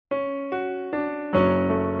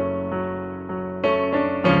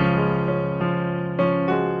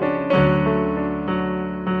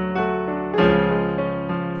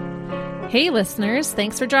Hey listeners,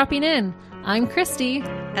 thanks for dropping in. I'm Christy.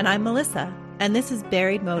 And I'm Melissa, and this is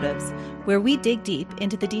Buried Motives, where we dig deep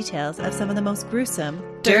into the details of some of the most gruesome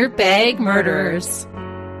Dirtbag murderers.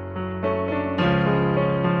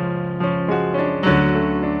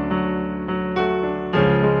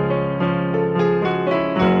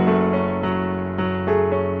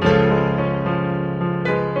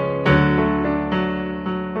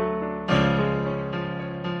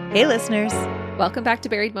 Hey listeners. Welcome back to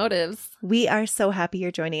Buried Motives. We are so happy you're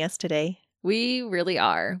joining us today. We really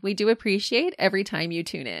are. We do appreciate every time you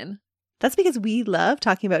tune in. That's because we love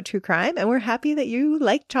talking about true crime, and we're happy that you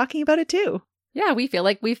like talking about it too. Yeah, we feel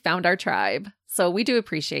like we've found our tribe, so we do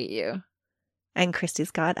appreciate you. And Christy's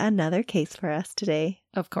got another case for us today.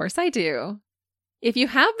 Of course I do. If you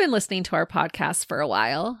have been listening to our podcast for a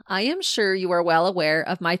while, I am sure you are well aware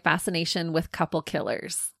of my fascination with couple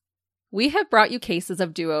killers. We have brought you cases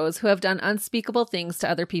of duos who have done unspeakable things to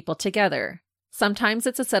other people together. Sometimes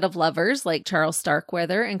it's a set of lovers like Charles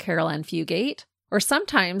Starkweather and Carol Ann Fugate, or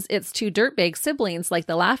sometimes it's two dirtbag siblings like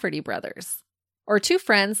the Lafferty brothers, or two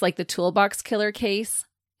friends like the Toolbox Killer case,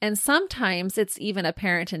 and sometimes it's even a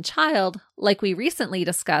parent and child like we recently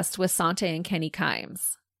discussed with Sante and Kenny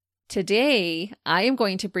Kimes. Today, I am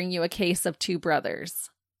going to bring you a case of two brothers.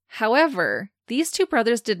 However, these two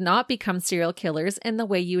brothers did not become serial killers in the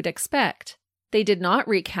way you'd expect. They did not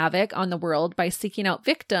wreak havoc on the world by seeking out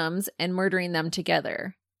victims and murdering them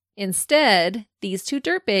together. Instead, these two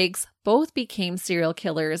dirtbags both became serial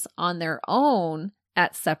killers on their own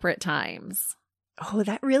at separate times. Oh,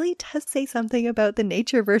 that really does say something about the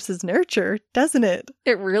nature versus nurture, doesn't it?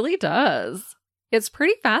 It really does. It's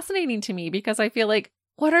pretty fascinating to me because I feel like,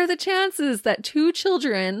 what are the chances that two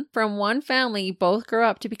children from one family both grow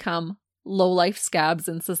up to become low-life scabs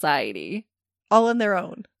in society? All on their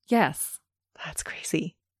own. Yes. That's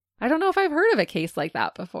crazy. I don't know if I've heard of a case like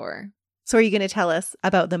that before. So are you going to tell us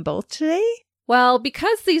about them both today? Well,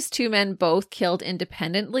 because these two men both killed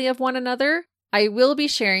independently of one another, I will be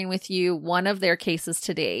sharing with you one of their cases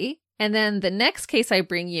today. And then the next case I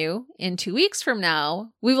bring you, in 2 weeks from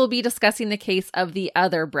now, we will be discussing the case of the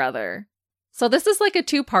other brother. So this is like a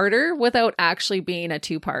two-parter without actually being a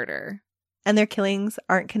two-parter. And their killings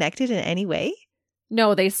aren't connected in any way?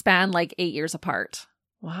 No, they span like 8 years apart.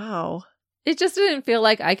 Wow. It just didn't feel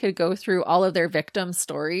like I could go through all of their victims'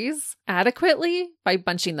 stories adequately by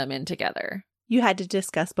bunching them in together. You had to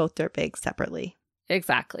discuss both dirtbags separately.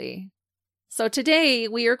 Exactly. So today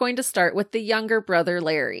we are going to start with the younger brother,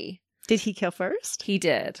 Larry. Did he kill first? He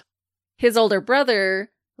did. His older brother,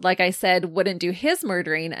 like I said, wouldn't do his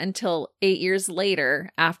murdering until 8 years later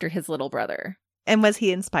after his little brother. And was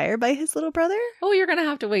he inspired by his little brother? Oh, you're going to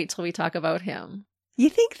have to wait till we talk about him. You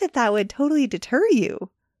think that would totally deter you?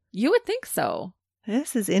 You would think so.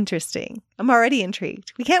 This is interesting. I'm already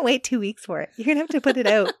intrigued. We can't wait 2 weeks for it. You're going to have to put it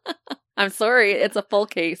out. I'm sorry. It's a full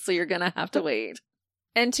case, so you're going to have to wait.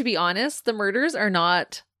 And to be honest, the murders are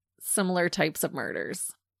not similar types of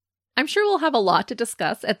murders. I'm sure we'll have a lot to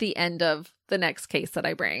discuss at the end of the next case that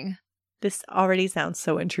I bring. This already sounds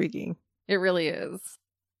so intriguing. It really is.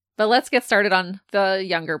 But let's get started on the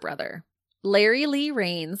younger brother. Larry Lee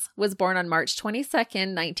Rains was born on March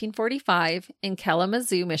 22nd, 1945 in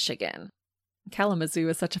Kalamazoo, Michigan. Kalamazoo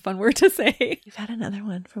is such a fun word to say. You've had another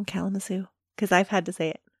one from Kalamazoo because I've had to say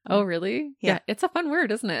it. Oh, really? Yeah. It's a fun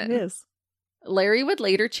word, isn't it? It is. Larry would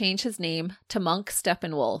later change his name to Monk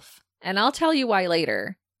Steppenwolf, and I'll tell you why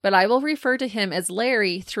later, but I will refer to him as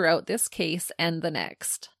Larry throughout this case and the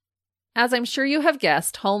next. As I'm sure you have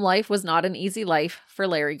guessed, home life was not an easy life for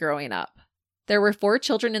Larry growing up. There were 4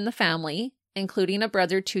 children in the family, including a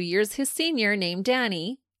brother 2 years his senior named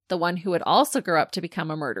Danny, the one who would also grow up to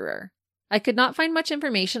become a murderer. I could not find much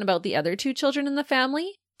information about the other 2 children in the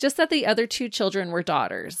family, just that the other 2 children were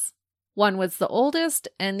daughters. One was the oldest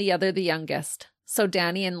and the other the youngest, so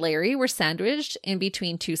Danny and Larry were sandwiched in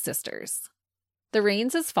between 2 sisters. The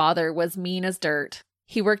Rains' father was mean as dirt.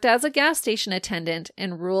 He worked as a gas station attendant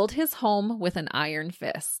and ruled his home with an iron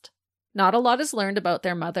fist. Not a lot is learned about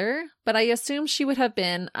their mother, but I assume she would have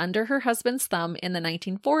been under her husband's thumb in the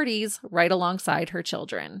 1940s, right alongside her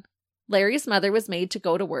children. Larry's mother was made to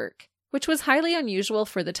go to work, which was highly unusual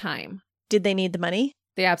for the time. Did they need the money?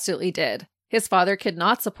 They absolutely did. His father could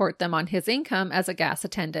not support them on his income as a gas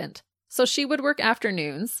attendant, so she would work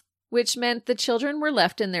afternoons, which meant the children were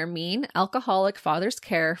left in their mean, alcoholic father's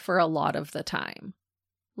care for a lot of the time.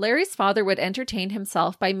 Larry's father would entertain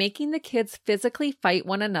himself by making the kids physically fight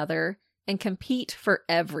one another and compete for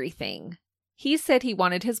everything. He said he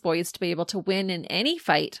wanted his boys to be able to win in any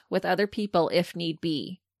fight with other people if need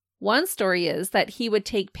be. One story is that he would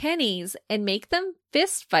take pennies and make them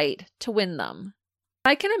fist fight to win them.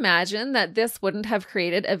 I can imagine that this wouldn't have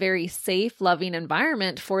created a very safe, loving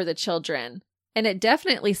environment for the children, and it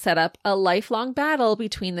definitely set up a lifelong battle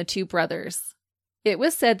between the two brothers. It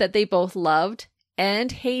was said that they both loved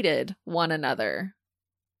and hated one another.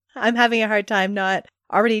 I'm having a hard time not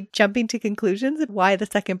already jumping to conclusions of why the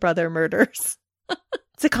second brother murders.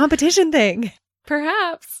 It's a competition thing.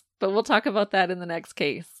 Perhaps, but we'll talk about that in the next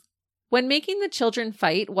case. When making the children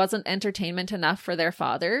fight wasn't entertainment enough for their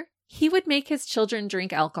father, he would make his children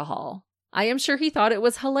drink alcohol. I am sure he thought it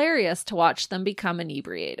was hilarious to watch them become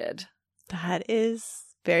inebriated. That is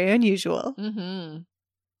very unusual.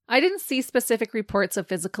 I didn't see specific reports of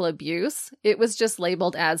physical abuse. It was just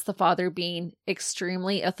labeled as the father being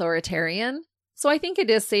extremely authoritarian. So I think it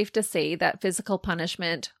is safe to say that physical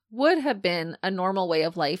punishment would have been a normal way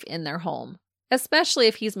of life in their home, especially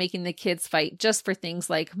if he's making the kids fight just for things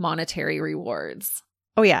like monetary rewards.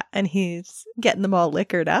 Oh, yeah. And he's getting them all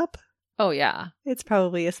liquored up. Oh, yeah. It's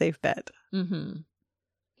probably a safe bet.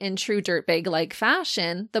 In true dirtbag-like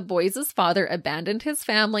fashion, the boys' father abandoned his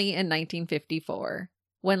family in 1954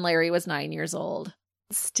 when Larry was 9 years old.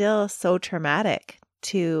 Still so traumatic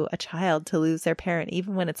to a child to lose their parent,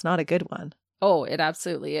 even when it's not a good one. Oh, it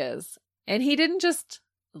absolutely is. And he didn't just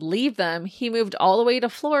leave them. He moved all the way to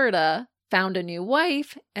Florida, found a new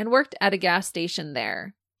wife, and worked at a gas station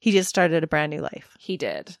there. He just started a brand new life. He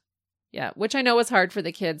did. Yeah, which I know was hard for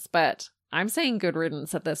the kids, but I'm saying good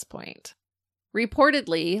riddance at this point.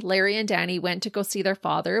 Reportedly, Larry and Danny went to go see their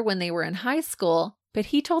father when they were in high school, but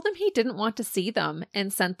he told them he didn't want to see them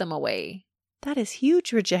and sent them away. That is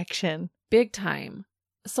huge rejection. Big time.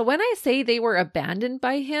 So when I say they were abandoned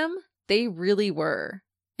by him, they really were.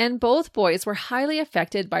 And both boys were highly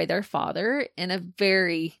affected by their father in a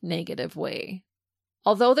very negative way.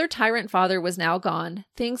 Although their tyrant father was now gone,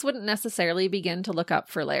 things wouldn't necessarily begin to look up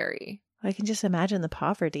for Larry. I can just imagine the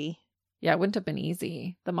poverty. Yeah, it wouldn't have been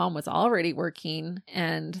easy. The mom was already working,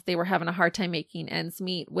 and they were having a hard time making ends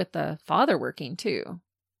meet with the father working too.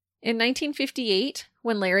 In 1958,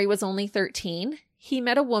 when Larry was only 13, he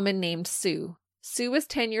met a woman named Sue. Sue was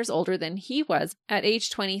 10 years older than he was at age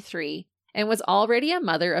 23 and was already a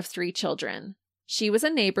mother of 3 children. She was a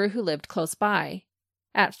neighbor who lived close by.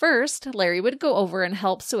 At first, Larry would go over and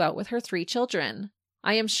help Sue out with her 3 children.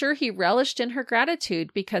 I am sure he relished in her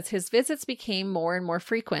gratitude because his visits became more and more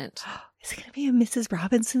frequent. Is it going to be a Mrs.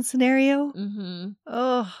 Robinson scenario?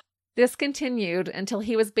 Oh. This continued until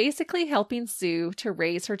he was basically helping Sue to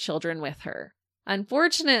raise her children with her.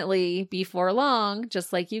 Unfortunately, before long,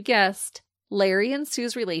 just like you guessed, Larry and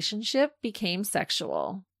Sue's relationship became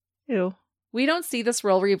sexual. Ew. We don't see this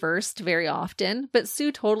role reversed very often, but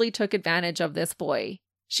Sue totally took advantage of this boy.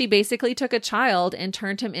 She basically took a child and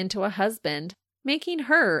turned him into a husband, making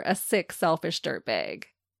her a sick, selfish dirtbag.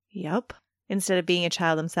 Yep. Instead of being a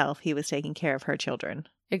child himself, he was taking care of her children.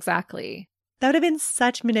 Exactly. That would have been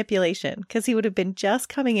such manipulation because he would have been just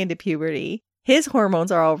coming into puberty. His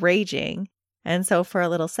hormones are all raging. And so for a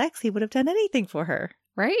little sex, he would have done anything for her.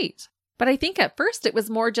 Right. But I think at first it was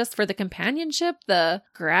more just for the companionship, the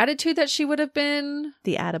gratitude that she would have been.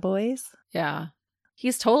 The attaboys. Yeah.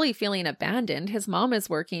 He's totally feeling abandoned. His mom is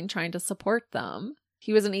working, trying to support them.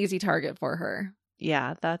 He was an easy target for her.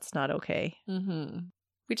 Yeah, that's not okay.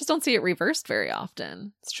 We just don't see it reversed very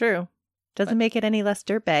often. It's true. Doesn't make it any less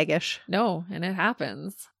dirtbaggish. No, and it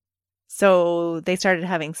happens. So they started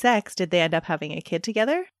having sex. Did they end up having a kid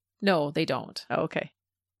together? No, they don't. Oh, okay.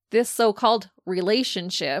 This so-called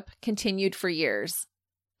relationship continued for years.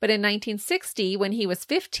 But in 1960, when he was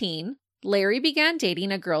 15, Larry began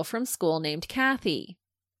dating a girl from school named Kathy.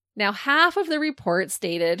 Now, half of the report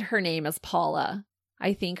stated her name is Paula.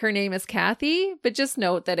 I think her name is Kathy, but just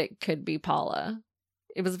note that it could be Paula.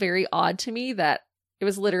 It was very odd to me that it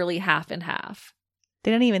was literally half and half.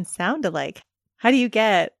 They don't even sound alike. How do you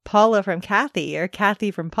get Paula from Kathy or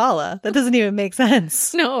Kathy from Paula? That doesn't even make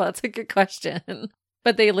sense. No, that's a good question.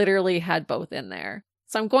 But they literally had both in there.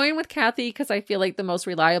 So I'm going with Kathy because I feel like the most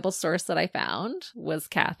reliable source that I found was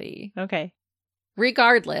Kathy. Okay.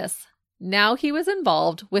 Regardless, now he was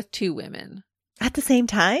involved with 2 women. At the same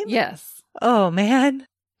time? Yes. Oh, man.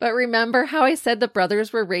 But remember how I said the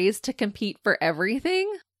brothers were raised to compete for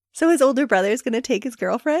everything? So his older brother is going to take his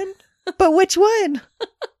girlfriend? But which one?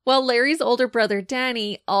 Well, Larry's older brother,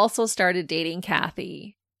 Danny, also started dating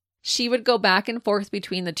Kathy. She would go back and forth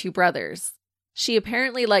between the 2 brothers. She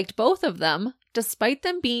apparently liked both of them, despite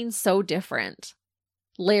them being so different.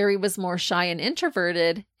 Larry was more shy and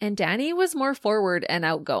introverted, and Danny was more forward and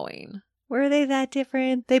outgoing. Were they that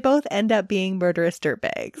different? They both end up being murderous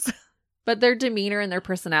dirtbags. But their demeanor and their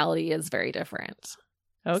personality is very different.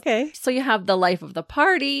 Okay. So you have the life of the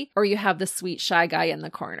party, or you have the sweet, shy guy in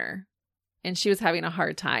the corner. and she was having a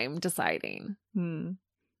hard time deciding.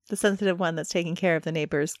 The sensitive one that's taking care of the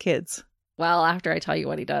neighbor's kids. Well, after I tell you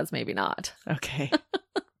what he does, maybe not. Okay.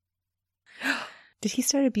 Did he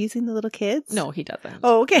start abusing the little kids? No, he doesn't.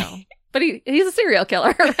 Oh, okay. No. But he's a serial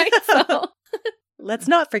killer, right? So let's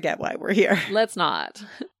not forget why we're here. Let's not.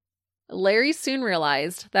 Larry soon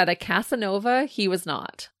realized that a Casanova he was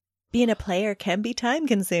not. Being a player can be time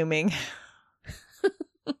consuming.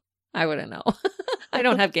 I wouldn't know. I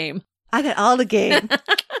don't have game. I got all the game.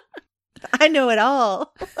 I know it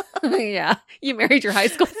all. Yeah, you married your high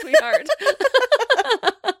school sweetheart.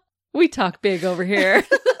 We talk big over here.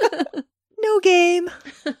 No game.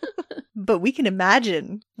 But we can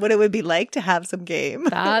imagine what it would be like to have some game.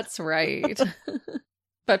 That's right.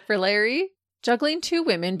 But for Larry, juggling 2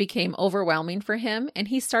 women became overwhelming for him, and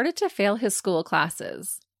he started to fail his school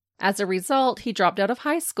classes. As a result, he dropped out of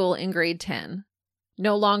high school in grade 10.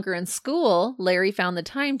 No longer in school, Larry found the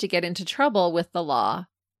time to get into trouble with the law.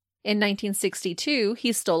 In 1962,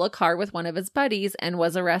 he stole a car with one of his buddies and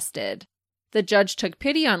was arrested. The judge took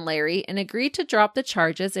pity on Larry and agreed to drop the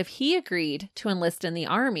charges if he agreed to enlist in the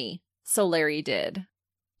army, so Larry did.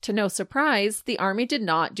 To no surprise, the army did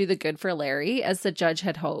not do the good for Larry as the judge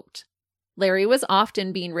had hoped. Larry was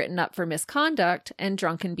often being written up for misconduct and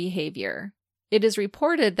drunken behavior. It is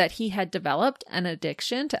reported that he had developed an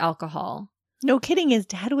addiction to alcohol. No kidding, his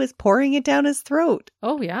dad was pouring it down his throat.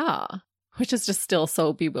 Oh, yeah. Which is just still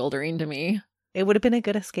so bewildering to me. It would have been a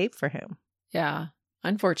good escape for him. Yeah,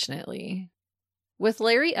 unfortunately. With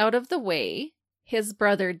Larry out of the way, his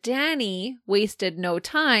brother Danny wasted no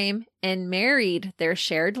time and married their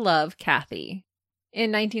shared love, Kathy.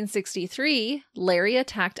 In 1963, Larry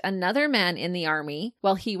attacked another man in the army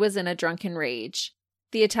while he was in a drunken rage.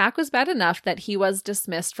 The attack was bad enough that he was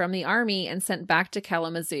dismissed from the army and sent back to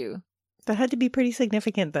Kalamazoo. That had to be pretty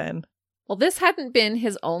significant then. Well, this hadn't been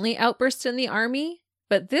his only outburst in the army,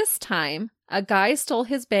 but this time, a guy stole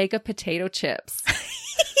his bag of potato chips.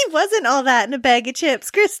 He wasn't all that in a bag of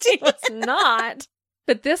chips, Christy. He was not.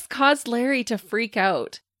 But this caused Larry to freak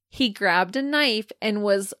out. He grabbed a knife and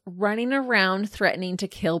was running around threatening to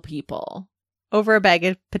kill people. Over a bag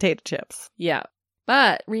of potato chips. Yeah.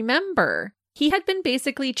 But remember, he had been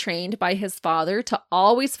basically trained by his father to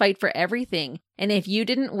always fight for everything. And if you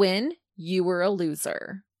didn't win, you were a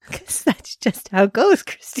loser. That's just how it goes,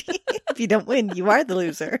 Christy. If you don't win, you are the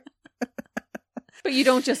loser. But you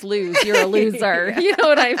don't just lose, you're a loser. Yeah. You know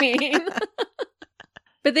what I mean?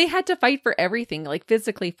 But they had to fight for everything, like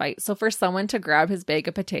physically fight. So for someone to grab his bag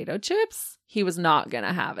of potato chips, he was not going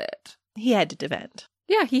to have it. He had to defend.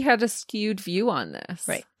 Yeah, he had a skewed view on this.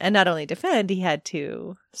 Right. And not only defend, he had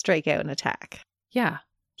to strike out and attack. Yeah.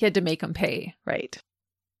 He had to make him pay. Right.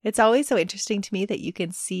 It's always so interesting to me that you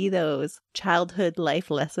can see those childhood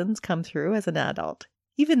life lessons come through as an adult,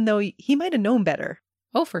 even though he might have known better.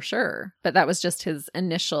 Oh, for sure. But that was just his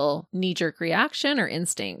initial knee-jerk reaction or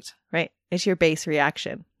instinct. Right. It's your base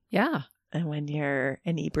reaction. Yeah. And when you're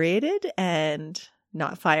inebriated and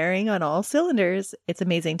not firing on all cylinders, it's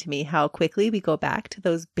amazing to me how quickly we go back to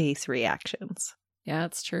those base reactions. Yeah,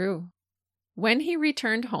 it's true. When he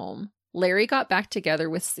returned home, Larry got back together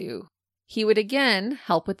with Sue. He would again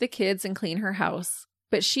help with the kids and clean her house,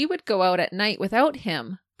 but she would go out at night without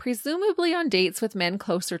him, presumably on dates with men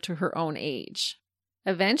closer to her own age.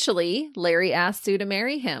 Eventually, Larry asked Sue to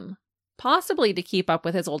marry him, possibly to keep up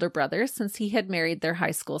with his older brother since he had married their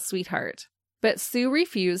high school sweetheart. But Sue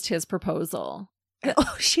refused his proposal.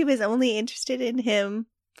 Oh, she was only interested in him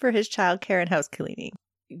for his childcare and house cleaning.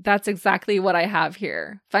 That's exactly what I have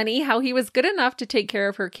here. Funny how he was good enough to take care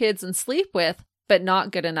of her kids and sleep with, but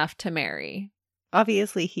not good enough to marry.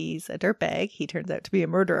 Obviously, he's a dirtbag. He turns out to be a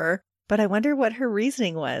murderer. But I wonder what her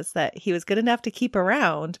reasoning was, that he was good enough to keep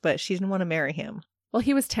around, but she didn't want to marry him. Well,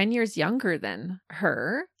 he was 10 years younger than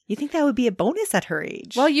her. You think that would be a bonus at her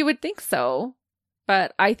age? Well, you would think so.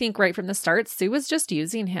 But I think right from the start, Sue was just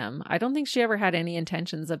using him. I don't think she ever had any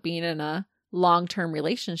intentions of being in a long-term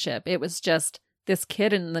relationship. It was just this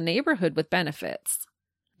kid in the neighborhood with benefits.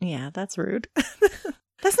 Yeah, that's rude.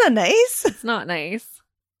 That's not nice. It's not nice.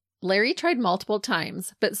 Larry tried multiple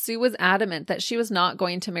times, but Sue was adamant that she was not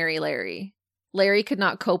going to marry Larry. Larry could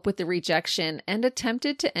not cope with the rejection and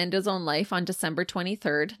attempted to end his own life on December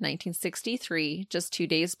 23rd, 1963, just 2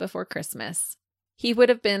 days before Christmas. He would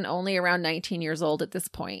have been only around 19 years old at this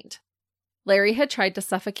point. Larry had tried to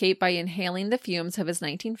suffocate by inhaling the fumes of his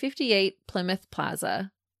 1958 Plymouth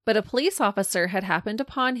Plaza, but a police officer had happened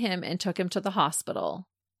upon him and took him to the hospital.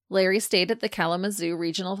 Larry stayed at the Kalamazoo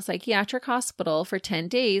Regional Psychiatric Hospital for 10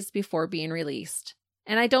 days before being released.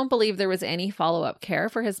 And I don't believe there was any follow-up care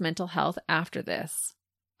for his mental health after this.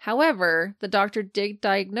 However, the doctor did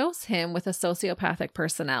diagnose him with a sociopathic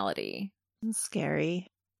personality. Scary.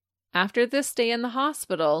 After this stay in the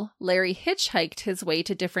hospital, Larry hitchhiked his way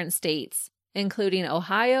to different states, including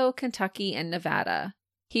Ohio, Kentucky, and Nevada.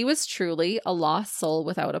 He was truly a lost soul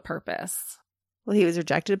without a purpose. Well, he was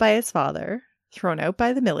rejected by his father, thrown out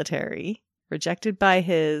by the military, rejected by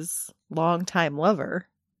his longtime lover.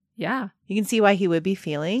 Yeah. You can see why he would be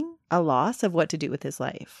feeling a loss of what to do with his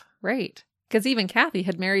life. Right. Because even Kathy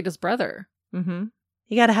had married his brother. Mm-hmm.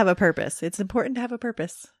 You got to have a purpose. It's important to have a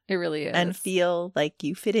purpose. It really is. And feel like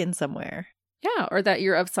you fit in somewhere. Yeah, or that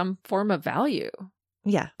you're of some form of value.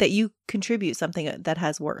 Yeah, that you contribute something that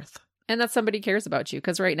has worth. And that somebody cares about you,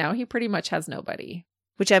 because right now he pretty much has nobody.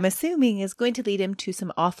 Which I'm assuming is going to lead him to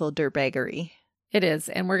some awful dirtbaggery. It is,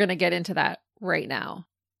 and we're going to get into that right now.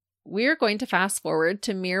 We're going to fast forward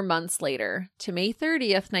to mere months later, to May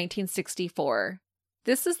 30th, 1964.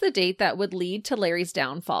 This is the date that would lead to Larry's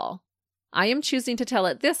downfall. I am choosing to tell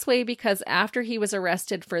it this way because after he was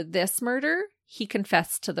arrested for this murder, he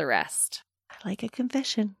confessed to the rest. I like a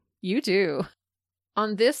confession. You do.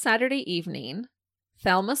 On this Saturday evening,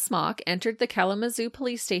 Thelma Smock entered the Kalamazoo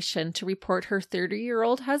police station to report her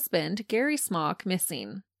 30-year-old husband, Gary Smock,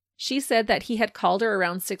 missing. She said that he had called her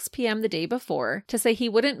around 6 p.m. the day before to say he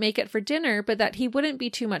wouldn't make it for dinner, but that he wouldn't be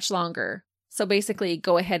too much longer. So basically,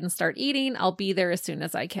 go ahead and start eating. I'll be there as soon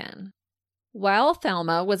as I can. While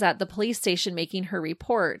Thelma was at the police station making her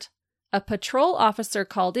report, a patrol officer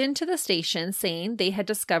called into the station saying they had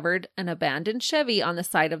discovered an abandoned Chevy on the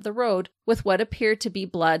side of the road with what appeared to be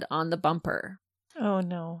blood on the bumper. Oh,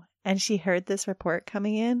 no. And she heard this report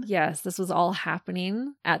coming in? Yes, this was all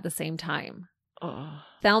happening at the same time. Oh.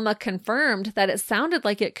 Thelma confirmed that it sounded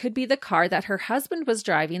like it could be the car that her husband was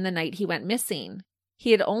driving the night he went missing.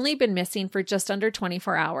 He had only been missing for just under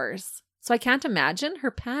 24 hours. So I can't imagine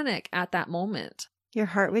her panic at that moment. Your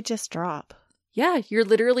heart would just drop. Yeah, you're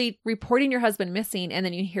literally reporting your husband missing, and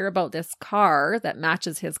then you hear about this car that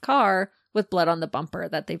matches his car with blood on the bumper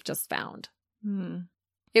that they've just found.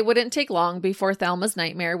 It wouldn't take long before Thelma's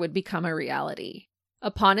nightmare would become a reality.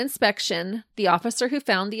 Upon inspection, the officer who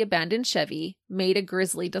found the abandoned Chevy made a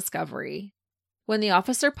grisly discovery. When the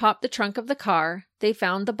officer popped the trunk of the car, they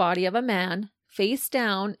found the body of a man, face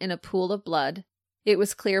down in a pool of blood. It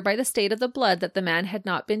was clear by the state of the blood that the man had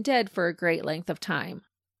not been dead for a great length of time.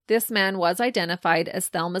 This man was identified as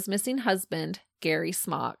Thelma's missing husband, Gary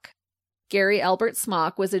Smock. Gary Albert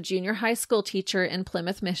Smock was a junior high school teacher in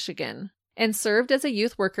Plymouth, Michigan, and served as a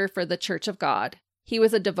youth worker for the Church of God. He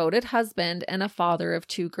was a devoted husband and a father of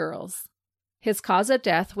 2 girls. His cause of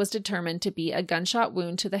death was determined to be a gunshot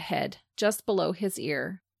wound to the head, just below his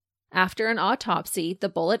ear. After an autopsy, the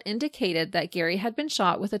bullet indicated that Gary had been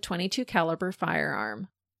shot with a .22 caliber firearm.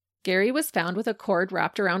 Gary was found with a cord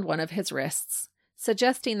wrapped around one of his wrists,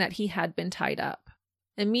 suggesting that he had been tied up.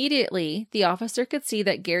 Immediately, the officer could see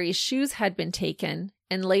that Gary's shoes had been taken,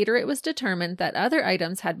 and later it was determined that other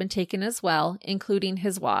items had been taken as well, including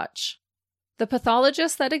his watch. The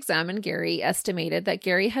pathologist that examined Gary estimated that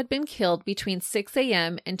Gary had been killed between 6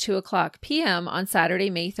 a.m. and 2:00 p.m. on Saturday,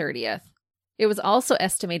 May 30th. It was also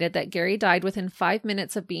estimated that Gary died within 5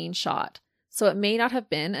 minutes of being shot, so it may not have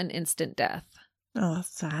been an instant death. Oh,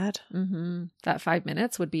 that's sad. That 5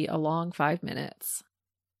 minutes would be a long 5 minutes.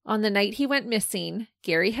 On the night he went missing,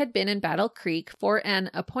 Gary had been in Battle Creek for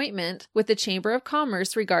an appointment with the Chamber of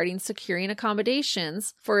Commerce regarding securing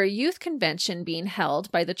accommodations for a youth convention being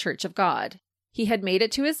held by the Church of God. He had made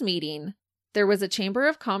it to his meeting. There was a Chamber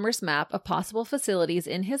of Commerce map of possible facilities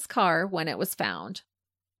in his car when it was found.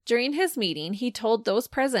 During his meeting, he told those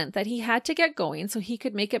present that he had to get going so he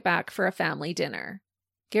could make it back for a family dinner.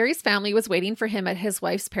 Gary's family was waiting for him at his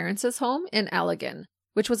wife's parents' home in Allegan,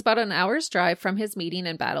 which was about an hour's drive from his meeting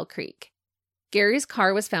in Battle Creek. Gary's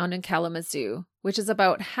car was found in Kalamazoo, which is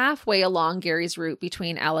about halfway along Gary's route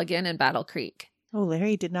between Allegan and Battle Creek. Oh,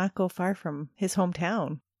 Larry did not go far from his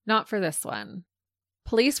hometown. Not for this one.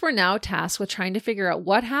 Police were now tasked with trying to figure out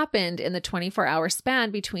what happened in the 24-hour span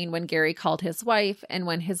between when Gary called his wife and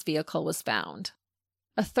when his vehicle was found.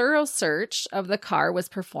 A thorough search of the car was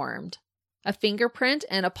performed. A fingerprint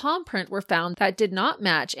and a palm print were found that did not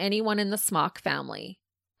match anyone in the Smock family.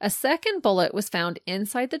 A second bullet was found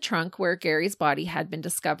inside the trunk where Gary's body had been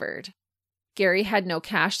discovered. Gary had no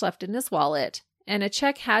cash left in his wallet, and a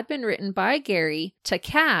check had been written by Gary to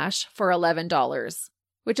cash for $11.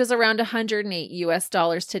 Which is around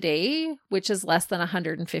 $108 today, which is less than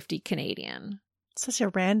 150 Canadian. Such a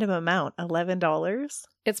random amount, $11?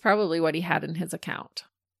 It's probably what he had in his account.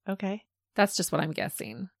 Okay. That's just what I'm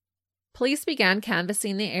guessing. Police began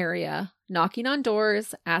canvassing the area, knocking on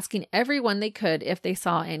doors, asking everyone they could if they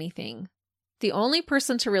saw anything. The only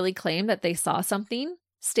person to really claim that they saw something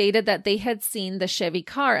stated that they had seen the Chevy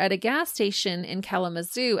car at a gas station in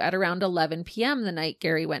Kalamazoo at around 11 p.m. the night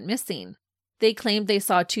Gary went missing. They claimed they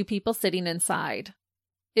saw 2 people sitting inside.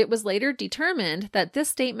 It was later determined that this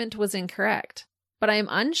statement was incorrect, but I am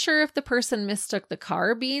unsure if the person mistook the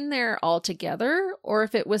car being there altogether or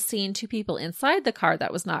if it was seeing 2 people inside the car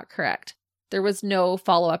that was not correct. There was no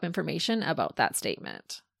follow-up information about that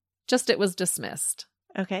statement. Just it was dismissed.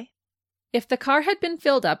 Okay. If the car had been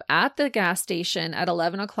filled up at the gas station at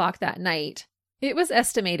 11 o'clock that night, it was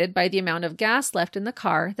estimated by the amount of gas left in the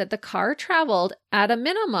car that the car traveled at a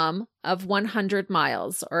minimum of 100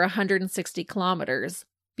 miles or 160 kilometers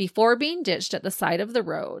before being ditched at the side of the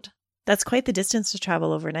road. That's quite the distance to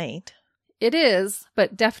travel overnight. It is,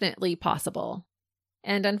 but definitely possible.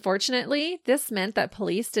 And unfortunately, this meant that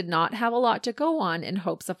police did not have a lot to go on in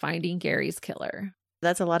hopes of finding Gary's killer.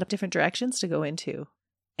 That's a lot of different directions to go into.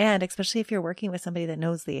 And especially if you're working with somebody that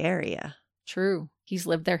knows the area. True. He's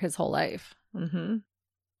lived there his whole life. Mm-hmm.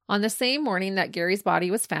 On the same morning that Gary's body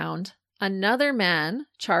was found, another man,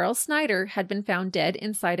 Charles Snyder, had been found dead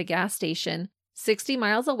inside a gas station 60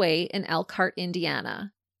 miles away in Elkhart,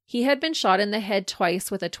 Indiana. He had been shot in the head twice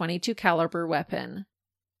with a .22 caliber weapon.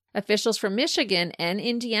 Officials from Michigan and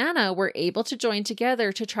Indiana were able to join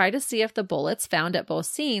together to try to see if the bullets found at both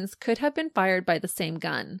scenes could have been fired by the same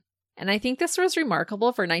gun. And I think this was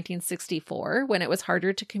remarkable for 1964, when it was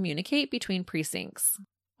harder to communicate between precincts.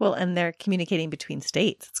 Well, and they're communicating between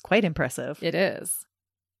states. It's quite impressive. It is.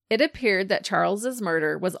 It appeared that Charles's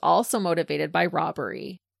murder was also motivated by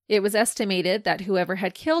robbery. It was estimated that whoever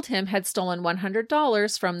had killed him had stolen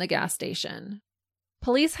 $100 from the gas station.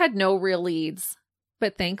 Police had no real leads,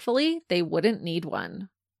 but thankfully, they wouldn't need one.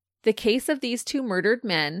 The case of these 2 murdered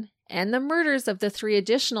men and the murders of the 3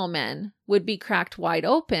 additional men would be cracked wide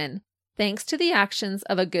open thanks to the actions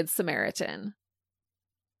of a Good Samaritan.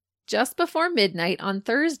 Just before midnight on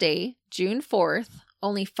Thursday, June 4th,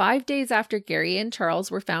 only 5 days after Gary and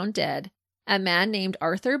Charles were found dead, a man named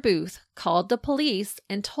Arthur Booth called the police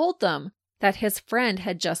and told them that his friend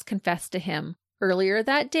had just confessed to him earlier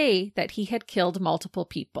that day that he had killed multiple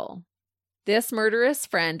people. This murderous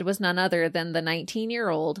friend was none other than the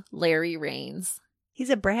 19-year-old Larry Rains. He's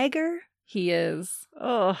a bragger? He is.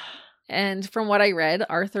 Oh. And from what I read,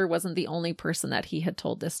 Arthur wasn't the only person that he had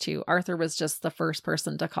told this to. Arthur was just the first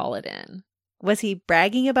person to call it in. Was he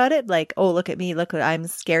bragging about it? Like, oh, look at me. Look what I'm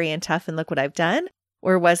scary and tough and look what I've done.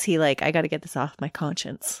 Or was he like, I got to get this off my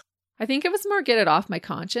conscience? I think it was more get it off my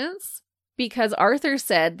conscience, because Arthur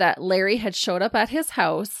said that Larry had showed up at his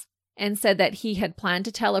house and said that he had planned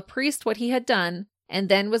to tell a priest what he had done and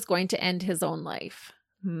then was going to end his own life.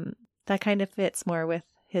 That kind of fits more with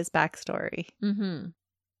his backstory. Mm-hmm.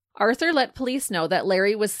 Arthur let police know that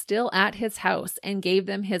Larry was still at his house and gave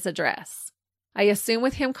them his address. I assume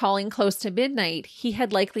with him calling close to midnight, he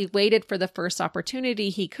had likely waited for the first opportunity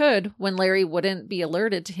he could when Larry wouldn't be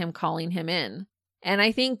alerted to him calling him in. And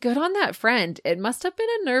I think good on that friend. It must have been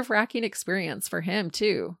a nerve-wracking experience for him,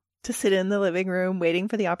 too. To sit in the living room waiting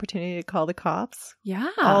for the opportunity to call the cops?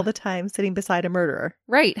 Yeah. All the time sitting beside a murderer.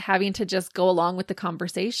 Right, having to just go along with the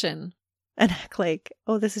conversation. And act like,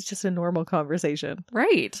 oh, this is just a normal conversation.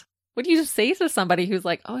 Right. What do you just say to somebody who's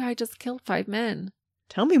like, oh, I just killed 5 men?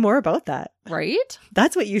 Tell me more about that. Right?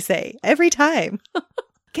 That's what you say every time.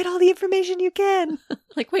 Get all the information you can.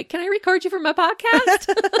 Like, wait, can I record you for my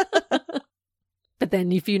podcast? But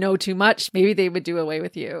then if you know too much, maybe they would do away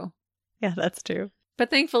with you. Yeah, that's true. But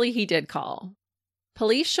thankfully, he did call.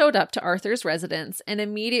 Police showed up to Arthur's residence and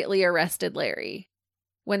immediately arrested Larry.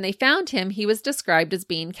 When they found him, he was described as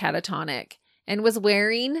being catatonic and was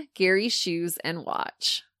wearing Gary's shoes and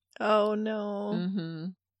watch. Oh, no. Mm-hmm.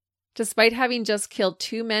 Despite having just killed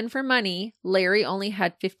 2 men for money, Larry only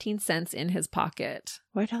had 15 cents in his pocket.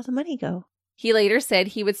 Where'd all the money go? He later said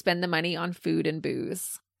he would spend the money on food and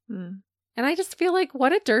booze. And I just feel like,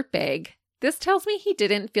 what a dirtbag. This tells me he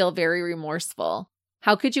didn't feel very remorseful.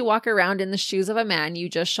 How could you walk around in the shoes of a man you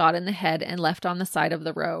just shot in the head and left on the side of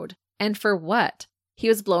the road? And for what? He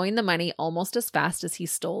was blowing the money almost as fast as he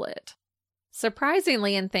stole it.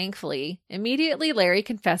 Surprisingly and thankfully, immediately Larry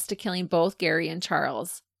confessed to killing both Gary and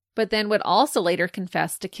Charles, but then would also later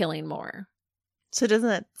confess to killing more. So doesn't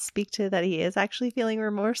that speak to that he is actually feeling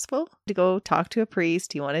remorseful? To go talk to a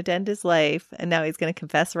priest, he wanted to end his life, and now he's going to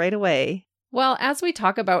confess right away. Well, as we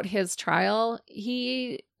talk about his trial,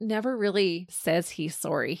 he never really says he's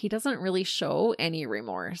sorry. He doesn't really show any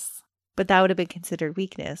remorse. But that would have been considered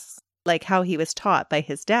weakness, like how he was taught by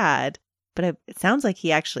his dad. But it sounds like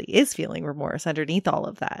he actually is feeling remorse underneath all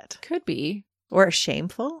of that. Could be. Or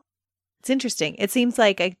shameful. It's interesting. It seems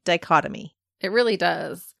like a dichotomy. It really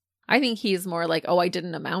does. I think he's more like, oh, I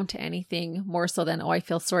didn't amount to anything, more so than, oh, I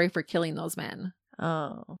feel sorry for killing those men.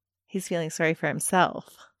 Oh, he's feeling sorry for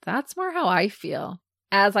himself. That's more how I feel.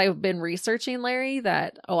 As I've been researching Larry,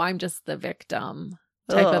 that, oh, I'm just the victim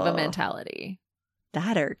type of a mentality.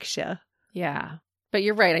 That irks you. Yeah. But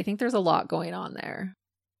you're right. I think there's a lot going on there.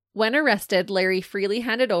 When arrested, Larry freely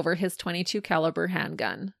handed over his .22 caliber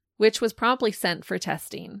handgun, which was promptly sent for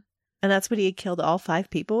testing. And that's what he had killed all 5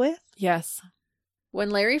 people with? Yes. When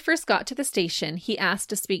Larry first got to the station, he asked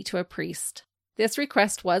to speak to a priest. This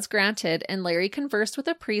request was granted, and Larry conversed with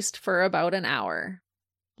a priest for about an hour.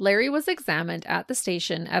 Larry was examined at the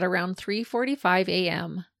station at around 3:45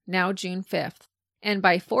 a.m., now June 5th, and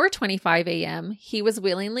by 4:25 a.m., he was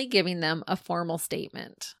willingly giving them a formal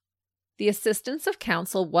statement. The assistance of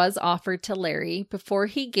counsel was offered to Larry before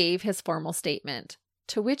he gave his formal statement,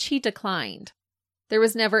 to which he declined. There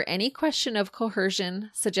was never any question of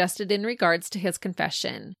coercion suggested in regards to his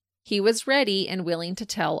confession. He was ready and willing to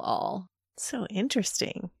tell all. So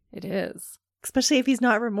interesting. It is. Especially if he's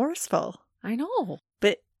not remorseful. I know.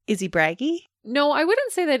 But is he braggy? No, I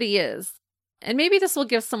wouldn't say that he is. And maybe this will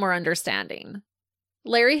give some more understanding.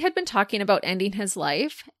 Larry had been talking about ending his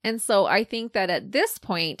life, and so I think that at this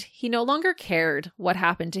point, he no longer cared what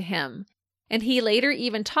happened to him. And he later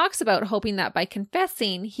even talks about hoping that by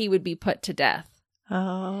confessing, he would be put to death.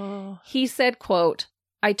 Oh. He said, quote,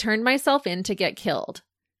 "I turned myself in to get killed.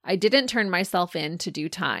 I didn't turn myself in to do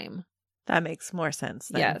time." That makes more sense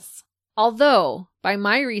then. Yes. Although, by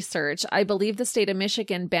my research, I believe the state of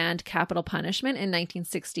Michigan banned capital punishment in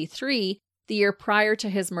 1963, the year prior to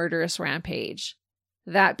his murderous rampage.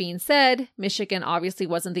 That being said, Michigan obviously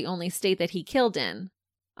wasn't the only state that he killed in.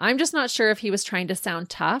 I'm just not sure if he was trying to sound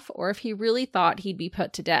tough or if he really thought he'd be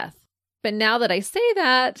put to death. But now that I say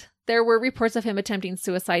that, there were reports of him attempting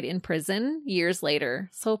suicide in prison years later,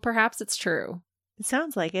 so perhaps it's true. It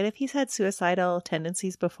sounds like it. If he's had suicidal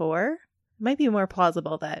tendencies before, it might be more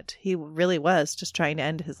plausible that he really was just trying to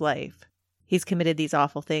end his life. He's committed these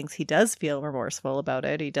awful things. He does feel remorseful about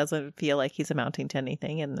it. He doesn't feel like he's amounting to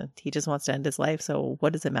anything, and he just wants to end his life. So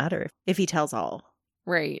what does it matter if he tells all?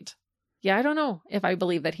 Right. Yeah, I don't know if I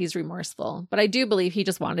believe that he's remorseful, but I do believe he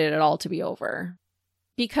just wanted it all to be over.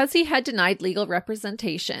 Because he had denied legal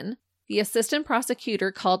representation, the assistant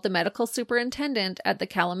prosecutor called the medical superintendent at the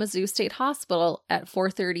Kalamazoo State Hospital at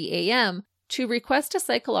 4:30 a.m. to request a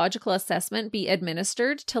psychological assessment be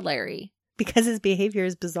administered to Larry. Because his behavior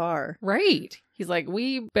is bizarre. Right. He's like,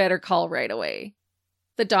 we better call right away.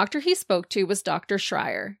 The doctor he spoke to was Dr.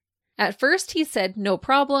 Schreier. At first he said, no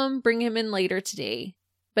problem, bring him in later today.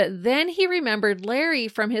 But then he remembered Larry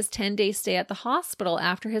from his 10-day stay at the hospital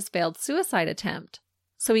after his failed suicide attempt.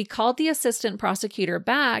 So he called the assistant prosecutor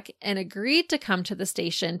back and agreed to come to the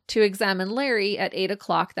station to examine Larry at 8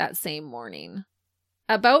 o'clock that same morning.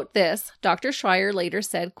 About this, Dr. Schreier later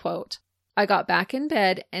said, quote, "I got back in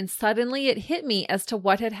bed and suddenly it hit me as to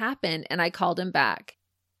what had happened and I called him back.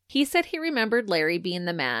 He said he remembered Larry being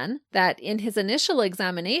the man that in his initial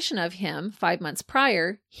examination of him 5 months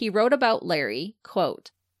prior, he wrote about Larry,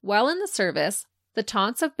 quote, while in the service, the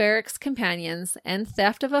taunts of barracks companions and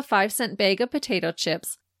theft of a 5-cent bag of potato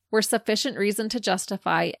chips were sufficient reason to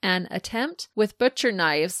justify an attempt with butcher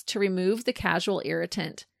knives to remove the casual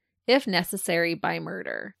irritant, if necessary by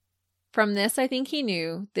murder. From this, I think he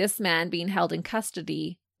knew this man being held in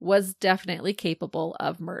custody was definitely capable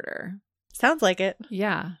of murder." Sounds like it.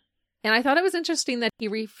 Yeah. And I thought it was interesting that he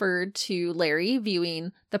referred to Larry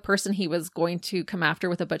viewing the person he was going to come after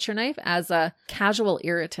with a butcher knife as a casual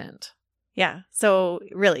irritant. Yeah. So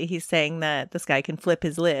really, he's saying that this guy can flip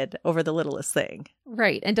his lid over the littlest thing.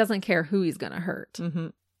 Right. And doesn't care who he's going to hurt. Mm-hmm.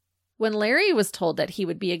 When Larry was told that he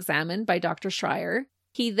would be examined by Dr. Schreier,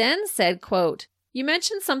 he then said, quote, "You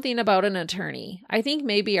mentioned something about an attorney. I think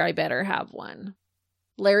maybe I better have one."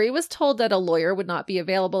 Larry was told that a lawyer would not be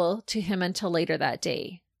available to him until later that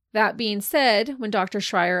day. That being said, when Dr.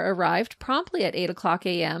 Schreier arrived promptly at 8 o'clock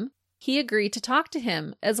a.m., he agreed to talk to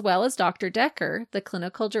him, as well as Dr. Decker, the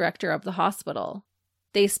clinical director of the hospital.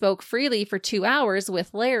 They spoke freely for 2 hours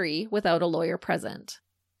with Larry without a lawyer present.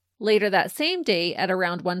 Later that same day, at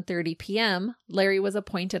around 1:30 p.m., Larry was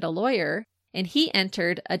appointed a lawyer, and he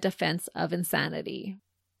entered a defense of insanity.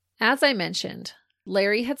 As I mentioned,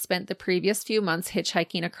 Larry had spent the previous few months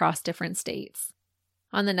hitchhiking across different states.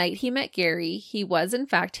 On the night he met Gary, he was in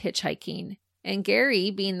fact hitchhiking, and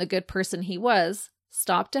Gary, being the good person he was,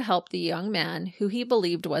 stopped to help the young man who he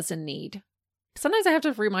believed was in need. Sometimes I have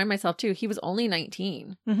to remind myself too, he was only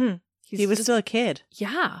 19. Mm-hmm. He was still a kid.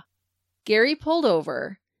 Yeah. Gary pulled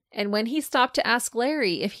over, and when he stopped to ask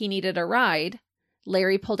Larry if he needed a ride,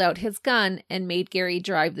 Larry pulled out his gun and made Gary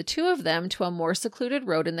drive the two of them to a more secluded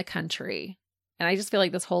road in the country. And I just feel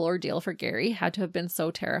like this whole ordeal for Gary had to have been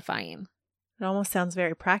so terrifying. It almost sounds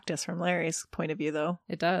very practiced from Larry's point of view, though.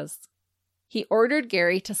 It does. He ordered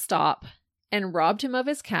Gary to stop and robbed him of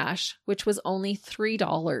his cash, which was only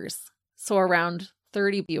 $3, so around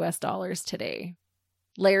 $30 US today.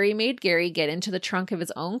 Larry made Gary get into the trunk of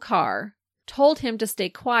his own car, told him to stay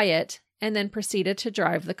quiet, and then proceeded to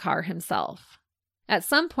drive the car himself. At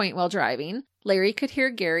some point while driving, Larry could hear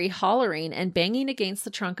Gary hollering and banging against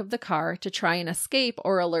the trunk of the car to try and escape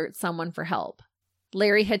or alert someone for help.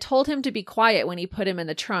 Larry had told him to be quiet when he put him in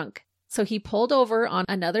the trunk, so he pulled over on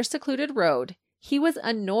another secluded road. He was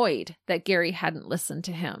annoyed that Gary hadn't listened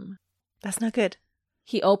to him. That's not good.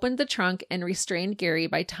 He opened the trunk and restrained Gary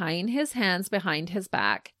by tying his hands behind his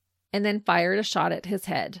back, and then fired a shot at his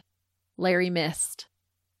head. Larry missed.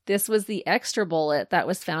 This was the extra bullet that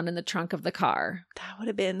was found in the trunk of the car. That would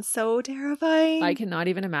have been so terrifying. I cannot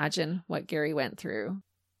even imagine what Gary went through.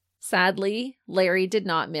 Sadly, Larry did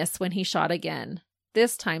not miss when he shot again.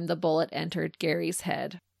 This time the bullet entered Gary's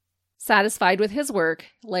head. Satisfied with his work,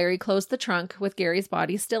 Larry closed the trunk with Gary's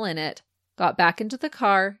body still in it, got back into the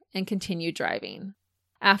car, and continued driving.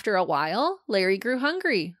 After a while, Larry grew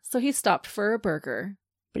hungry, so he stopped for a burger.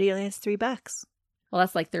 But he only has $3. Well,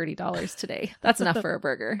 that's like $30 today. That's enough for a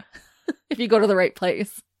burger if you go to the right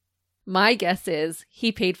place. My guess is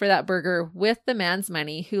he paid for that burger with the man's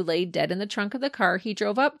money who lay dead in the trunk of the car he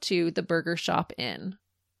drove up to the burger shop in.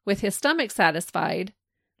 With his stomach satisfied,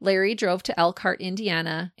 Larry drove to Elkhart,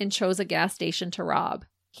 Indiana, and chose a gas station to rob.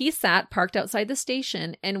 He sat parked outside the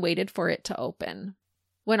station and waited for it to open.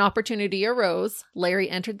 When opportunity arose, Larry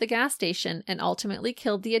entered the gas station and ultimately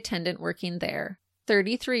killed the attendant working there,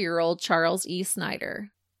 33-year-old Charles E.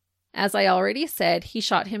 Snyder. As I already said, he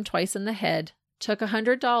shot him twice in the head, took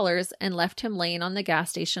 $100, and left him laying on the gas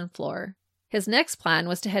station floor. His next plan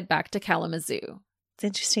was to head back to Kalamazoo. It's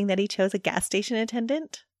interesting that he chose a gas station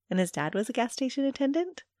attendant, and his dad was a gas station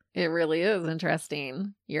attendant. It really is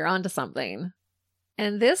interesting. You're onto something.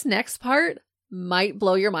 And this next part might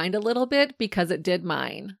blow your mind a little bit because it did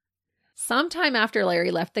mine. Sometime after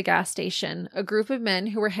Larry left the gas station, a group of men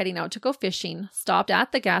who were heading out to go fishing stopped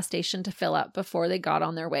at the gas station to fill up before they got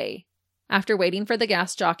on their way. After waiting for the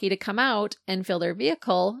gas jockey to come out and fill their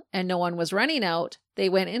vehicle, and no one was running out, they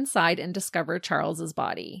went inside and discovered Charles's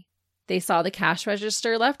body. They saw the cash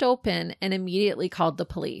register left open and immediately called the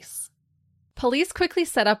police. Police quickly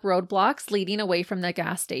set up roadblocks leading away from the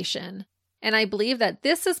gas station. And I believe that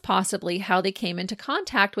this is possibly how they came into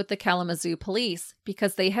contact with the Kalamazoo police,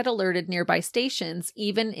 because they had alerted nearby stations,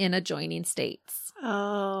 even in adjoining states.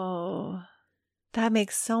 Oh, that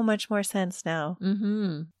makes so much more sense now.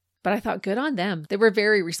 But I thought, good on them. They were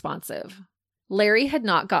very responsive. Larry had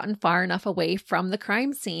not gotten far enough away from the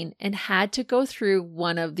crime scene and had to go through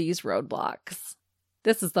one of these roadblocks.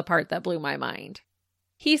 This is the part that blew my mind.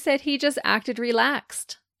 He said he just acted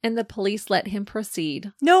relaxed, and the police let him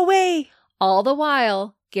proceed. No way! All the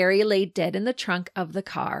while, Gary lay dead in the trunk of the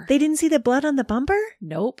car. They didn't see the blood on the bumper?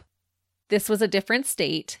 Nope. This was a different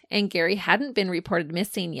state, and Gary hadn't been reported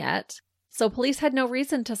missing yet, so police had no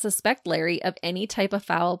reason to suspect Larry of any type of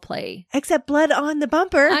foul play. Except blood on the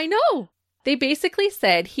bumper. I know. They basically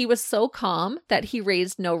said he was so calm that he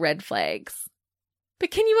raised no red flags. But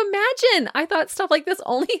can you imagine? I thought stuff like this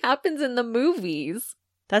only happens in the movies.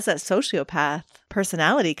 That's that sociopath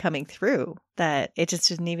personality coming through, that it just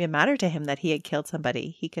didn't even matter to him that he had killed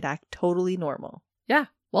somebody. He could act totally normal. Yeah,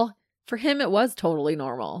 well, for him it was totally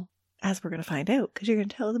normal. As we're going to find out, because you're going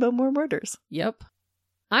to tell us about more murders. Yep.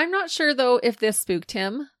 I'm not sure, though, if this spooked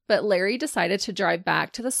him, but Larry decided to drive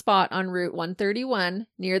back to the spot on Route 131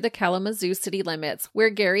 near the Kalamazoo city limits where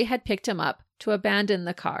Gary had picked him up to abandon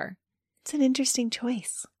the car. It's an interesting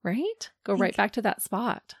choice. Right? Go right back to that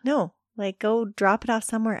spot. No. Like, go drop it off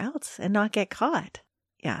somewhere else and not get caught.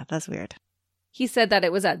 Yeah, that's weird. He said that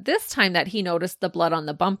it was at this time that he noticed the blood on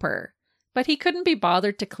the bumper, but he couldn't be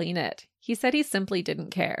bothered to clean it. He said he simply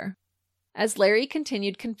didn't care. As Larry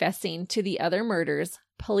continued confessing to the other murders,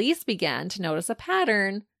 police began to notice a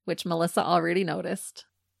pattern, which Melissa already noticed.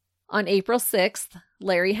 On April 6th,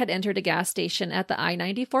 Larry had entered a gas station at the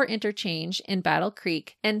I-94 interchange in Battle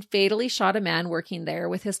Creek and fatally shot a man working there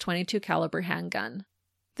with his .22 caliber handgun.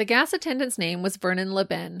 The gas attendant's name was Vernon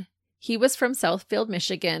LeBen. He was from Southfield,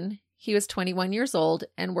 Michigan. He was 21 years old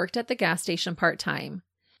and worked at the gas station part-time.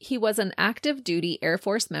 He was an active duty Air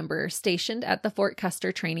Force member stationed at the Fort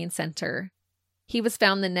Custer Training Center. He was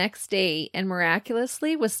found the next day and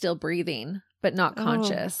miraculously was still breathing, but not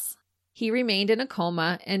conscious. He remained in a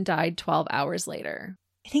coma and died 12 hours later.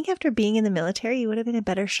 I think after being in the military, you would have been a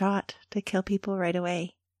better shot to kill people right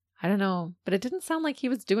away. I don't know, but it didn't sound like he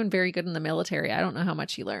was doing very good in the military. I don't know how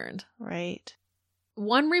much he learned. Right.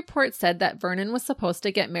 One report said that Vernon was supposed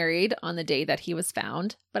to get married on the day that he was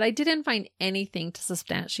found, but I didn't find anything to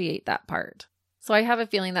substantiate that part. So I have a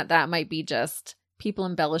feeling that that might be just people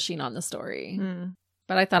embellishing on the story.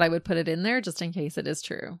 But I thought I would put it in there just in case it is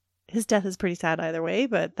true. His death is pretty sad either way,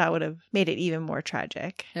 but that would have made it even more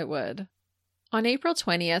tragic. It would. On April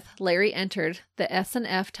 20th, Larry entered the